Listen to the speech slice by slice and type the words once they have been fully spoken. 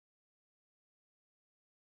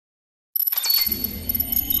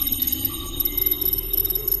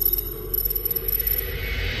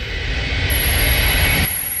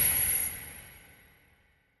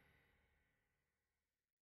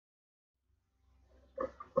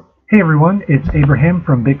Hey everyone, it's Abraham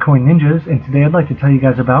from Bitcoin Ninjas, and today I'd like to tell you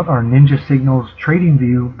guys about our Ninja Signals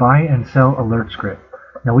TradingView buy and sell alert script.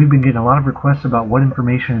 Now we've been getting a lot of requests about what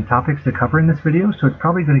information and topics to cover in this video, so it's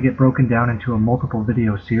probably going to get broken down into a multiple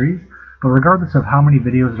video series, but regardless of how many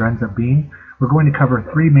videos there ends up being, we're going to cover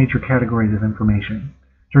three major categories of information.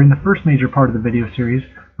 During the first major part of the video series,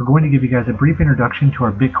 we're going to give you guys a brief introduction to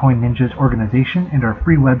our Bitcoin Ninjas organization and our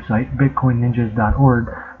free website, bitcoinninjas.org,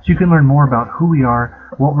 so you can learn more about who we are,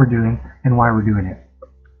 what we're doing, and why we're doing it.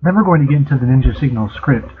 Then we're going to get into the Ninja Signals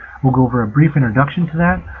script. We'll go over a brief introduction to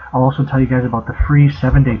that. I'll also tell you guys about the free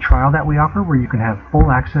 7-day trial that we offer, where you can have full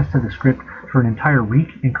access to the script for an entire week,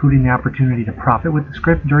 including the opportunity to profit with the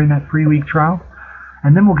script during that free week trial.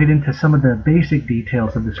 And then we'll get into some of the basic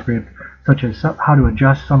details of the script, such as how to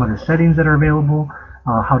adjust some of the settings that are available,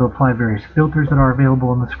 how to apply various filters that are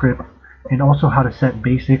available in the script, and also how to set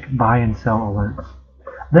basic buy and sell alerts.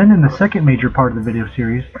 Then in the second major part of the video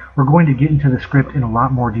series, we're going to get into the script in a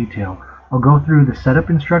lot more detail. I'll go through the setup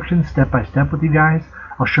instructions step by step with you guys.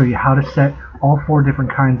 I'll show you how to set all 4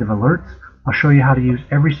 different kinds of alerts. I'll show you how to use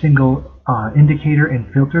every single indicator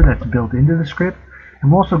and filter that's built into the script. And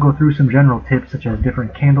we'll also go through some general tips such as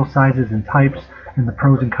different candle sizes and types and the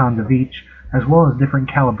pros and cons of each, as well as different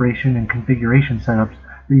calibration and configuration setups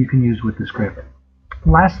that you can use with the script.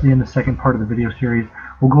 Lastly, in the second part of the video series,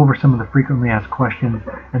 we'll go over some of the frequently asked questions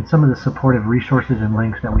and some of the supportive resources and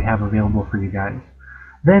links that we have available for you guys.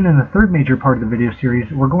 Then in the third major part of the video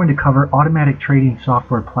series, we're going to cover automatic trading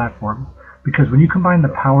software platforms, because when you combine the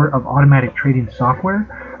power of automatic trading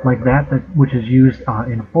software like that which is used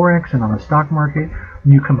in Forex and on the stock market,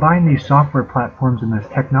 when you combine these software platforms and this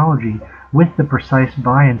technology with the precise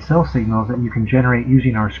buy and sell signals that you can generate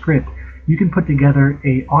using our script, you can put together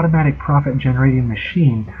an automatic profit generating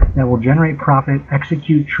machine that will generate profit,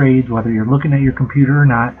 execute trades, whether you're looking at your computer or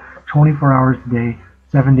not, 24 hours a day,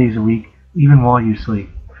 7 days a week, even while you sleep.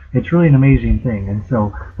 It's really an amazing thing, and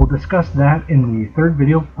so we'll discuss that in the third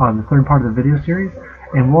part of the video series,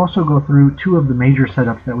 and we'll also go through 2 of the major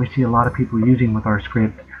setups that we see a lot of people using with our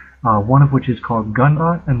script, one of which is called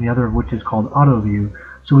GunBot and the other of which is called Autoview,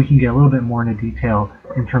 so we can get a little bit more into detail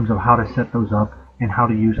in terms of how to set those up and how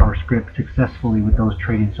to use our script successfully with those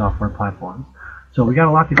trading software platforms. So we got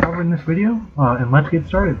a lot to cover in this video, and let's get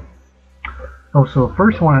started. So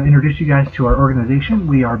first I want to introduce you guys to our organization.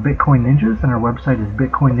 We are Bitcoin Ninjas, and our website is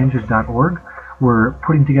bitcoinninjas.org. We're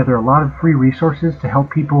putting together a lot of free resources to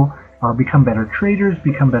help people become better traders,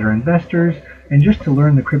 become better investors, and just to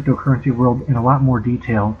learn the cryptocurrency world in a lot more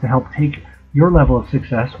detail to help take your level of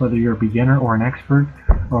success, whether you're a beginner or an expert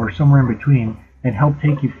or somewhere in between, and help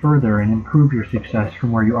take you further and improve your success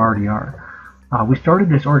from where you already are. We started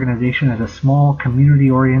this organization as a small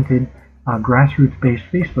community-oriented grassroots-based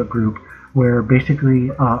Facebook group where basically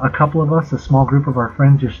a couple of us, a small group of our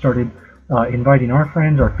friends, just started inviting our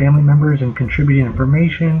friends, our family members, and contributing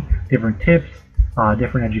information, different tips,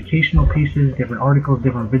 different educational pieces, different articles,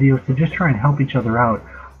 different videos to just try and help each other out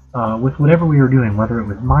with whatever we were doing, whether it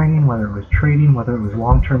was mining, whether it was trading, whether it was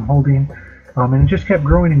long-term holding. And it just kept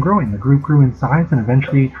growing and growing. The group grew in size and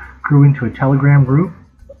eventually grew into a Telegram group,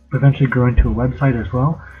 eventually grew into a website as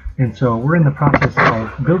well. And so we're in the process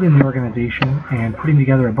of building the organization and putting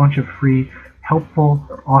together a bunch of free, helpful,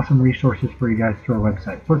 awesome resources for you guys through our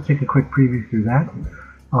website. So let's take a quick preview through that.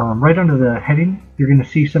 Right under the heading, you're going to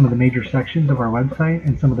see some of the major sections of our website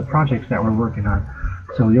and some of the projects that we're working on.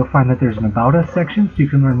 So you'll find that there's an About Us section, so you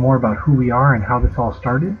can learn more about who we are and how this all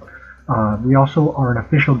started. We also are an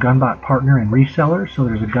official GunBot partner and reseller, so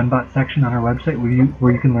there's a GunBot section on our website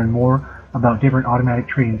where you can learn more about different automatic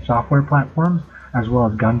trading software platforms, as well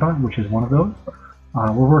as GunBot, which is one of those.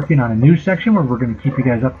 We're working on a news section where we're going to keep you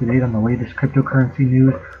guys up to date on the latest cryptocurrency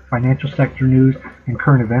news, financial sector news, and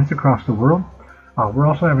current events across the world. We're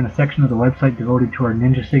also having a section of the website devoted to our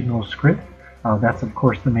Ninja Signals script. That's of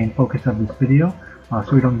course the main focus of this video,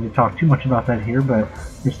 so we don't need to talk too much about that here, but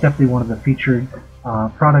it's definitely one of the featured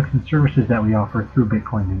products and services that we offer through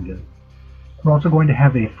Bitcoin Ninjas. We're also going to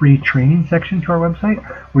have a free training section to our website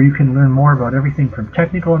where you can learn more about everything from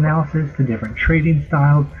technical analysis to different trading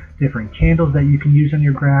styles, different candles that you can use on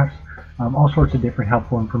your graphs, all sorts of different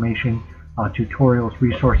helpful information, tutorials,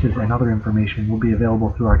 resources, and other information will be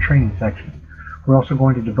available through our training section. We're also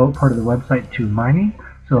going to devote part of the website to mining,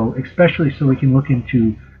 so especially so we can look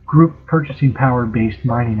into group purchasing power based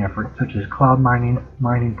mining efforts such as cloud mining,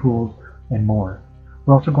 mining pools, and more.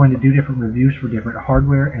 We're also going to do different reviews for different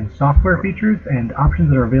hardware and software features and options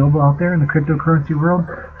that are available out there in the cryptocurrency world,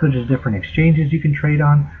 such as different exchanges you can trade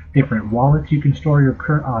on, different wallets you can store your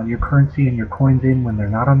currency and your coins in when they're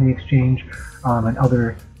not on the exchange, and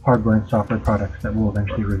other hardware and software products that we'll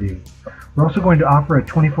eventually review. We're also going to offer a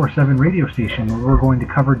 24/7 radio station where we're going to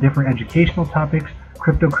cover different educational topics,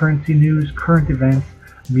 cryptocurrency news, current events,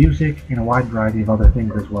 music, and a wide variety of other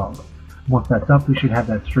things as well. Once that's up, we should have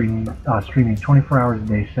that streaming 24 hours a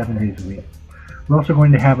day, 7 days a week. We're also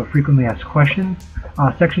going to have a frequently asked questions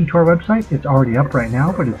section to our website. It's already up right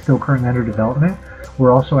now, but it's still currently under development.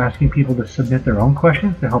 We're also asking people to submit their own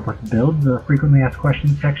questions to help us build the frequently asked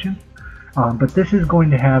questions section. But this is going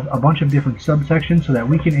to have a bunch of different subsections so that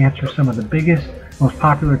we can answer some of the biggest, most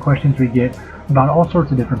popular questions we get about all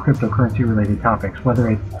sorts of different cryptocurrency related topics, whether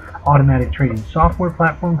it's automatic trading software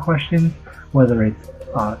platform questions, whether it's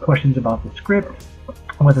questions about the script,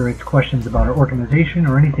 whether it's questions about our organization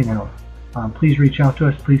or anything else. Please reach out to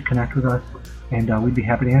us, please connect with us, and we'd be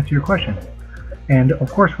happy to answer your questions. And of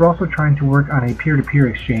course, we're also trying to work on a peer-to-peer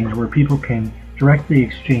exchange where people can directly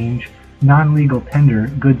exchange non-legal tender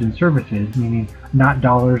goods and services, meaning not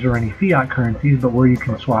dollars or any fiat currencies, but where you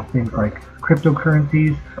can swap things like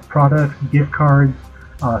cryptocurrencies, products, gift cards,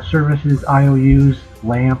 services, IOUs,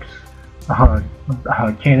 lamps,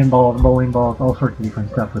 cannonballs, bowling balls, all sorts of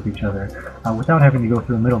different stuff with each other without having to go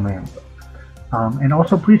through a middleman. And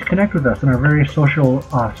also please connect with us on our various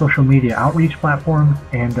social media outreach platforms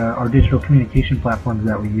and our digital communication platforms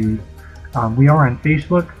that we use. We are on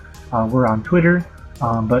Facebook, we're on Twitter,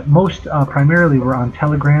 but most primarily we're on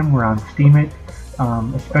Telegram, we're on Steemit,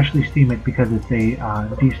 especially Steemit because it's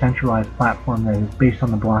a decentralized platform that is based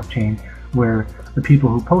on the blockchain where the people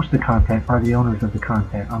who post the content are the owners of the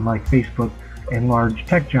content, unlike Facebook and large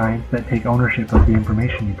tech giants that take ownership of the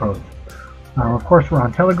information you post. Of course, we're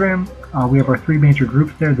on Telegram. We have our 3 major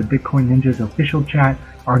groups there, the Bitcoin Ninjas official chat,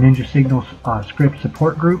 our Ninja Signals script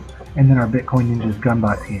support group, and then our Bitcoin Ninjas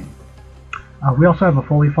GunBot team. We also have a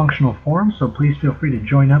fully functional forum, so please feel free to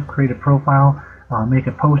join up, create a profile, make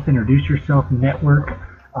a post, introduce yourself, network,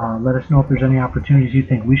 let us know if there's any opportunities you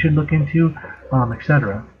think we should look into,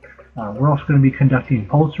 etc. We're also going to be conducting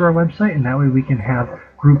polls through our website, and that way we can have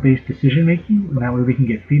group-based decision making, and that way we can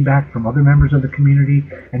get feedback from other members of the community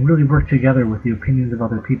and really work together with the opinions of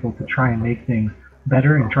other people to try and make things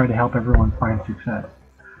better and try to help everyone find success.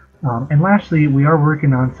 And lastly, we are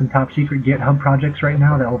working on some top secret GitHub projects right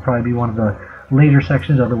now. That will probably be one of the later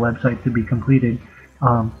sections of the website to be completed,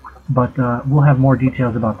 but we'll have more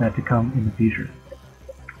details about that to come in the future.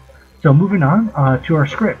 So moving on to our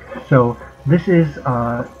script. So this is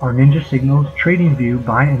our Ninja Signals TradingView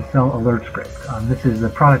buy and sell alert script. This is the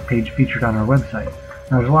product page featured on our website.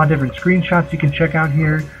 Now, there's a lot of different screenshots you can check out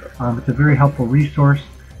here. It's a very helpful resource.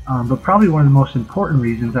 But probably one of the most important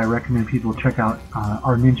reasons I recommend people check out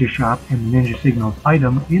our Ninja Shop and the Ninja Signals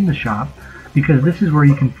item in the shop, because this is where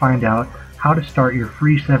you can find out how to start your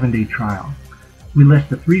free 7-day trial. We list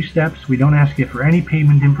the 3 steps. We don't ask you for any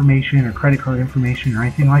payment information or credit card information or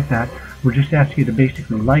anything like that. We're just asking you to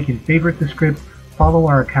basically like and favorite the script, follow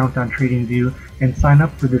our account on TradingView, and sign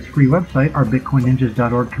up for this free website, our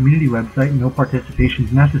BitcoinNinjas.org community website. No participation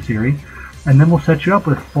is necessary. And then we'll set you up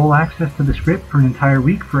with full access to the script for an entire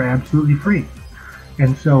week for absolutely free.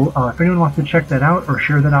 And so if anyone wants to check that out or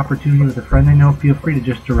share that opportunity with a friend they know, feel free to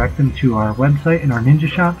just direct them to our website and our Ninja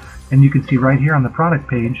Shop, and you can see right here on the product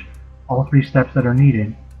page all 3 steps that are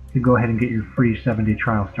needed to go ahead and get your free 7-day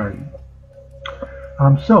trial started.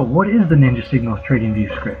 So what is the Ninja Signals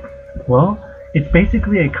TradingView script? Well, it's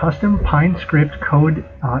basically a custom PineScript code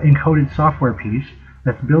encoded software piece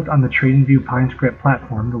that's built on the TradingView PineScript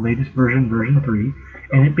platform, the latest version, version 3,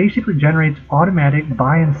 and it basically generates automatic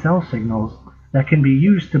buy and sell signals that can be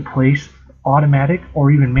used to place automatic or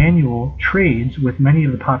even manual trades with many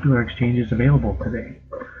of the popular exchanges available today.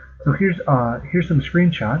 So here's some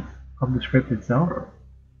screenshots of the script itself.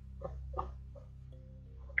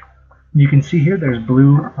 You can see here there's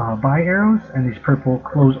blue buy arrows and these purple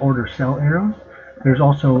close order sell arrows. There's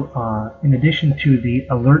also, in addition to the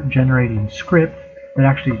alert generating script that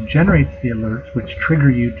actually generates the alerts which trigger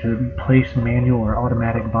you to place manual or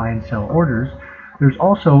automatic buy and sell orders, there's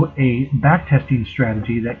also a backtesting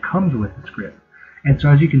strategy that comes with the script. And so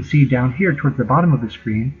as you can see down here towards the bottom of the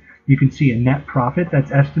screen, you can see a net profit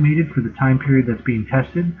that's estimated for the time period that's being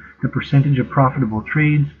tested, the percentage of profitable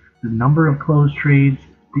trades, the number of closed trades,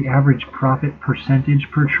 the average profit percentage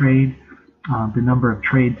per trade, the number of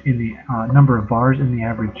trades in the number of bars in the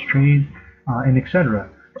average trade, and etc.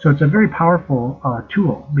 So it's a very powerful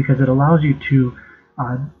tool because it allows you to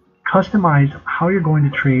customize how you're going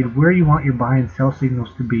to trade, where you want your buy and sell signals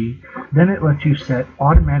to be. Then it lets you set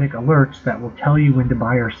automatic alerts that will tell you when to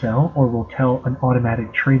buy or sell, or will tell an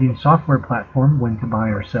automatic trading software platform when to buy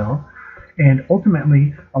or sell, and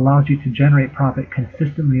ultimately allows you to generate profit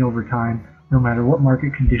consistently over time no matter what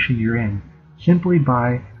market condition you're in. simply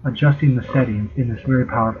by adjusting the settings in this very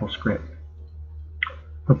powerful script.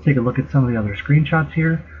 Let's take a look at some of the other screenshots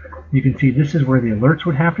here. You can see this is where the alerts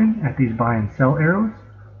would happen at these buy and sell arrows,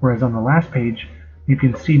 whereas on the last page you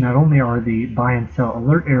can see not only are the buy and sell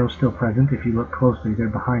alert arrows still present, if you look closely they're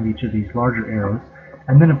behind each of these larger arrows,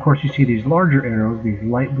 and then of course you see these larger arrows, these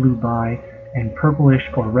light blue buy and purplish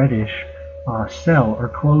or reddish sell or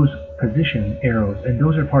close position arrows, and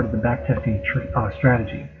those are part of the backtesting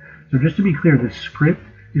strategy. So just to be clear, this script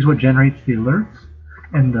is what generates the alerts,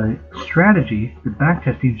 and the strategy, the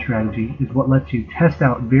backtesting strategy, is what lets you test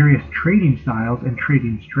out various trading styles and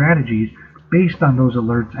trading strategies based on those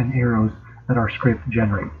alerts and arrows that our script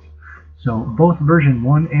generates. So both version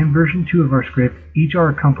 1 and version 2 of our script each are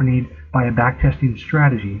accompanied by a backtesting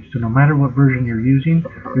strategy. So no matter what version you're using,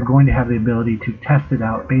 you're going to have the ability to test it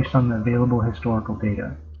out based on the available historical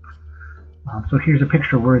data. So here's a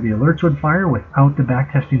picture where the alerts would fire without the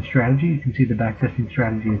backtesting strategy. You can see the backtesting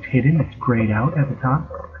strategy is hidden. It's grayed out at the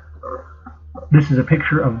top. This is a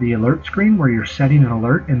picture of the alert screen where you're setting an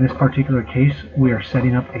alert. In this particular case, we are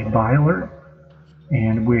setting up a buy alert.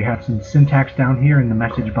 And we have some syntax down here in the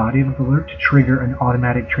message body of the alert to trigger an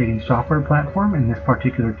automatic trading software platform, in this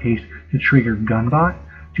particular case to trigger GunBot,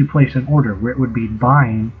 to place an order where it would be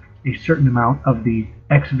buying a certain amount of the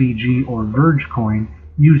XVG or Verge coin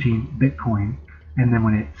using Bitcoin, and then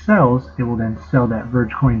when it sells, it will then sell that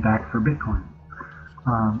Verge coin back for Bitcoin.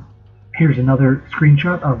 Here's another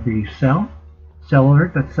screenshot of the sell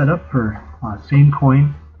alert that's set up for same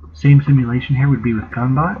coin, same simulation here would be with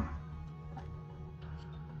GunBot.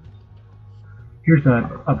 Here's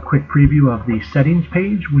a quick preview of the settings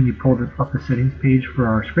page. When you pull up the settings page for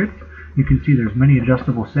our script, you can see there's many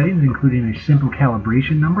adjustable settings, including a simple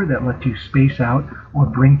calibration number that lets you space out or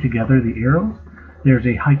bring together the arrows. There's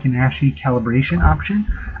a Heikin-Ashi calibration option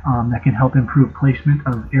that can help improve placement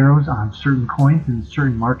of arrows on certain coins in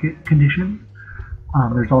certain market conditions.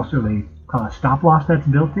 There's also a stop loss that's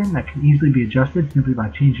built in that can easily be adjusted simply by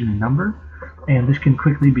changing the number. And this can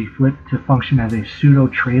quickly be flipped to function as a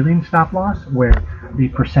pseudo-trailing stop loss, where the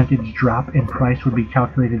percentage drop in price would be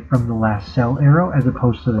calculated from the last sell arrow as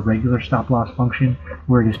opposed to the regular stop loss function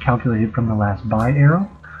where it is calculated from the last buy arrow.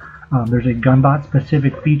 There's a GunBot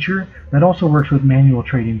specific feature that also works with manual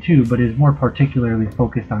trading too, but is more particularly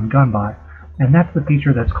focused on GunBot, and that's the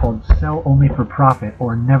feature that's called sell only for profit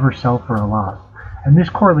or never sell for a loss. And this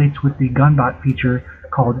correlates with the GunBot feature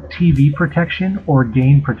called TV protection or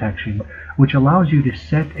gain protection, which allows you to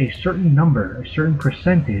set a certain number, a certain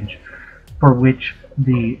percentage, for which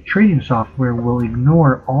the trading software will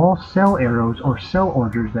ignore all sell arrows or sell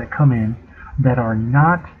orders that come in that are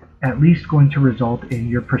not at least going to result in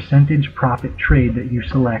your percentage profit trade that you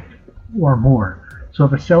select or more. So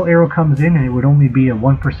if a sell arrow comes in and it would only be a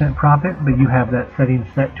 1% profit, but you have that setting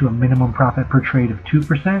set to a minimum profit per trade of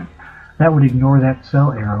 2%, that would ignore that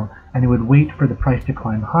sell arrow and it would wait for the price to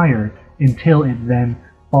climb higher until it then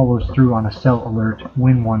follows through on a sell alert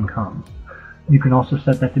when one comes. You can also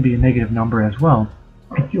set that to be a negative number as well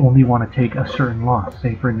if you only want to take a certain loss.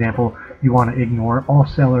 Say for example, you want to ignore all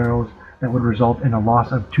sell arrows that would result in a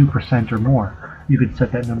loss of 2% or more. You could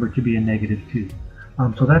set that number to be a -2.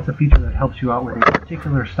 So that's a feature that helps you out with a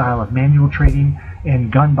particular style of manual trading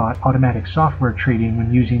and GunBot automatic software trading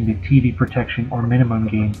when using the TV protection or minimum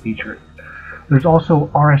gain feature. There's also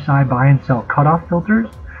RSI buy and sell cutoff filters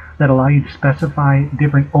that allow you to specify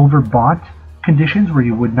different overbought conditions where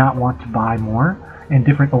you would not want to buy more and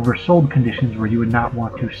different oversold conditions where you would not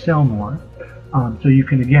want to sell more. So you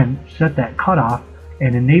can again set that cutoff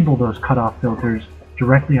and enable those cutoff filters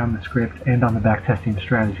directly on the script and on the backtesting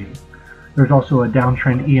strategy. There's also a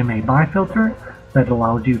downtrend EMA buy filter that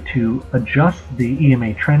allows you to adjust the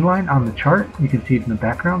EMA trend line on the chart. You can see it in the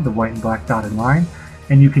background, the white and black dotted line,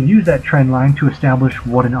 and you can use that trend line to establish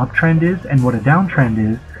what an uptrend is and what a downtrend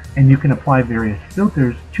is, and you can apply various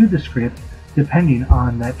filters to the script depending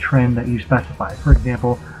on that trend that you specify. For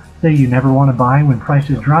example, say you never want to buy when price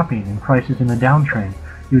is dropping and price is in a downtrend.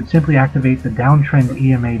 You would simply activate the downtrend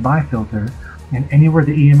EMA buy filter, and anywhere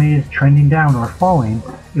the EMA is trending down or falling,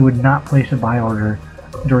 it would not place a buy order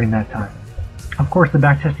during that time. Of course, the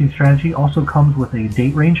backtesting strategy also comes with a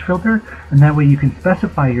date range filter, and that way you can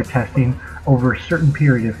specify your testing over a certain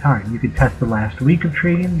period of time. You could test the last week of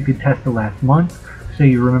trading, you could test the last month. Say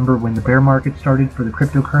you remember when the bear market started for the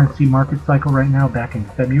cryptocurrency market cycle right now back in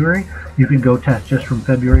February, you could go test just from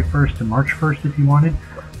February 1st to March 1st if you wanted.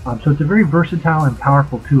 So it's a very versatile and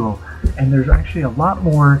powerful tool, and there's actually a lot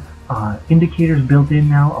more indicators built in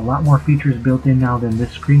now, a lot more features built in now than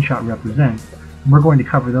this screenshot represents. And we're going to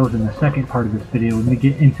cover those in the second part of this video when we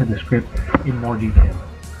get into the script in more detail.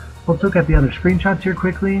 Let's look at the other screenshots here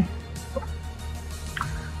quickly.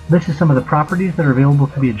 This is some of the properties that are available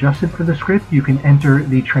to be adjusted for the script. You can enter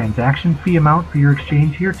the transaction fee amount for your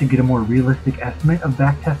exchange here to get a more realistic estimate of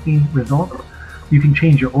backtesting results. You can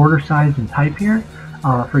change your order size and type here.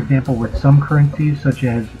 For example, with some currencies, such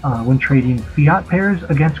as when trading fiat pairs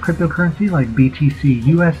against cryptocurrency like BTC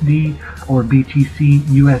USD or BTC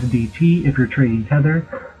USDT if you're trading Tether.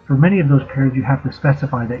 For many of those pairs, you have to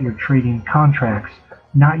specify that you're trading contracts,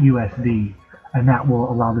 not USD, and that will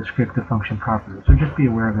allow the script to function properly. So just be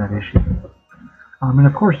aware of that issue. And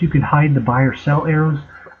of course, you can hide the buy or sell arrows.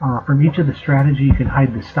 From each of the strategy, you can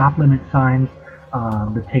hide the stop limit signs,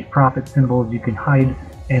 the take profit symbols. You can hide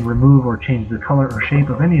and remove or change the color or shape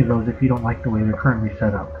of any of those if you don't like the way they're currently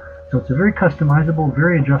set up. So it's a very customizable,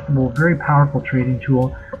 very adjustable, very powerful trading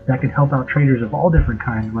tool that can help out traders of all different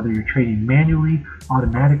kinds, whether you're trading manually,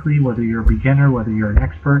 automatically, whether you're a beginner, whether you're an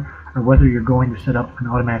expert, or whether you're going to set up an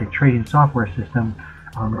automatic trading software system.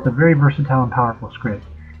 It's a very versatile and powerful script.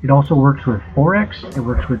 It also works with Forex, it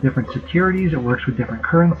works with different securities, it works with different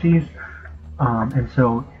currencies, and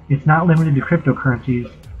so it's not limited to cryptocurrencies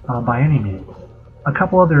by any means. A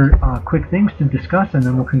couple other quick things to discuss, and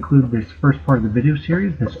then we'll conclude this first part of the video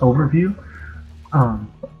series, this overview.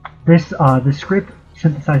 This script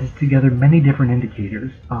synthesizes together many different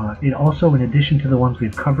indicators. It also, in addition to the ones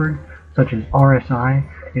we've covered, such as RSI,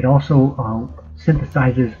 it also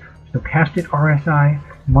synthesizes stochastic RSI,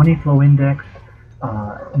 money flow index,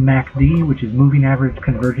 MACD, which is moving average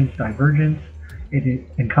convergence divergence. It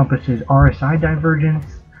encompasses RSI divergence.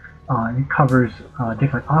 It covers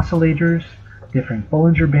different oscillators, different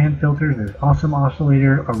Bollinger Band filters. There's Awesome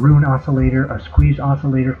Oscillator, a Rune Oscillator, a Squeeze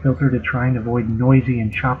Oscillator filter to try and avoid noisy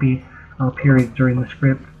and choppy periods during the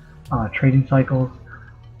script, trading cycles.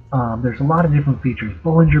 There's a lot of different features.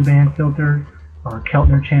 Bollinger Band filter,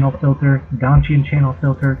 Keltner channel filter, Donchian channel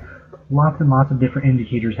filter. Lots and lots of different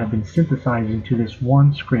indicators have been synthesized into this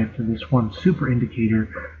one script, or this one super indicator,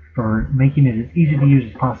 for making it as easy to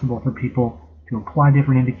use as possible for people to apply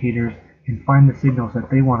different indicators and find the signals that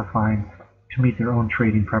they want to find to meet their own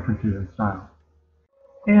trading preferences and style.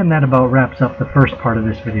 And that about wraps up the first part of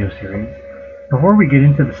this video series. Before we get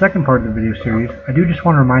into the second part of the video series, I do just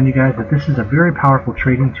want to remind you guys that this is a very powerful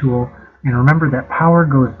trading tool, and remember that power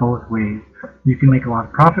goes both ways. You can make a lot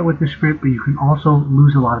of profit with this script, but you can also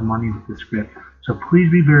lose a lot of money with this script. So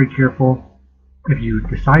please be very careful. If you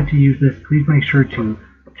decide to use this, please make sure to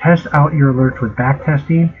test out your alerts with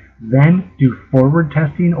backtesting, then do forward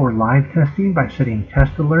testing or live testing by setting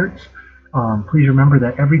test alerts. Please remember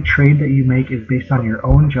that every trade that you make is based on your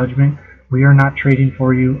own judgment. We are not trading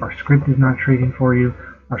for you. Our script is not trading for you.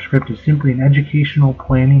 Our script is simply an educational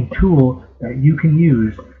planning tool that you can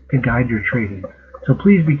use to guide your trading. So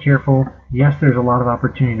please be careful. Yes, there's a lot of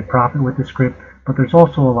opportunity to profit with the script, but there's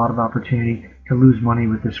also a lot of opportunity to lose money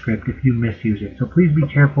with the script if you misuse it. So please be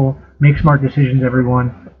careful. Make smart decisions,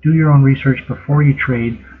 everyone. Do your own research before you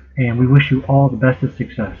trade, and we wish you all the best of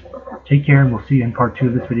success. Take care, and we'll see you in part 2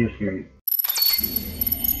 of this video series.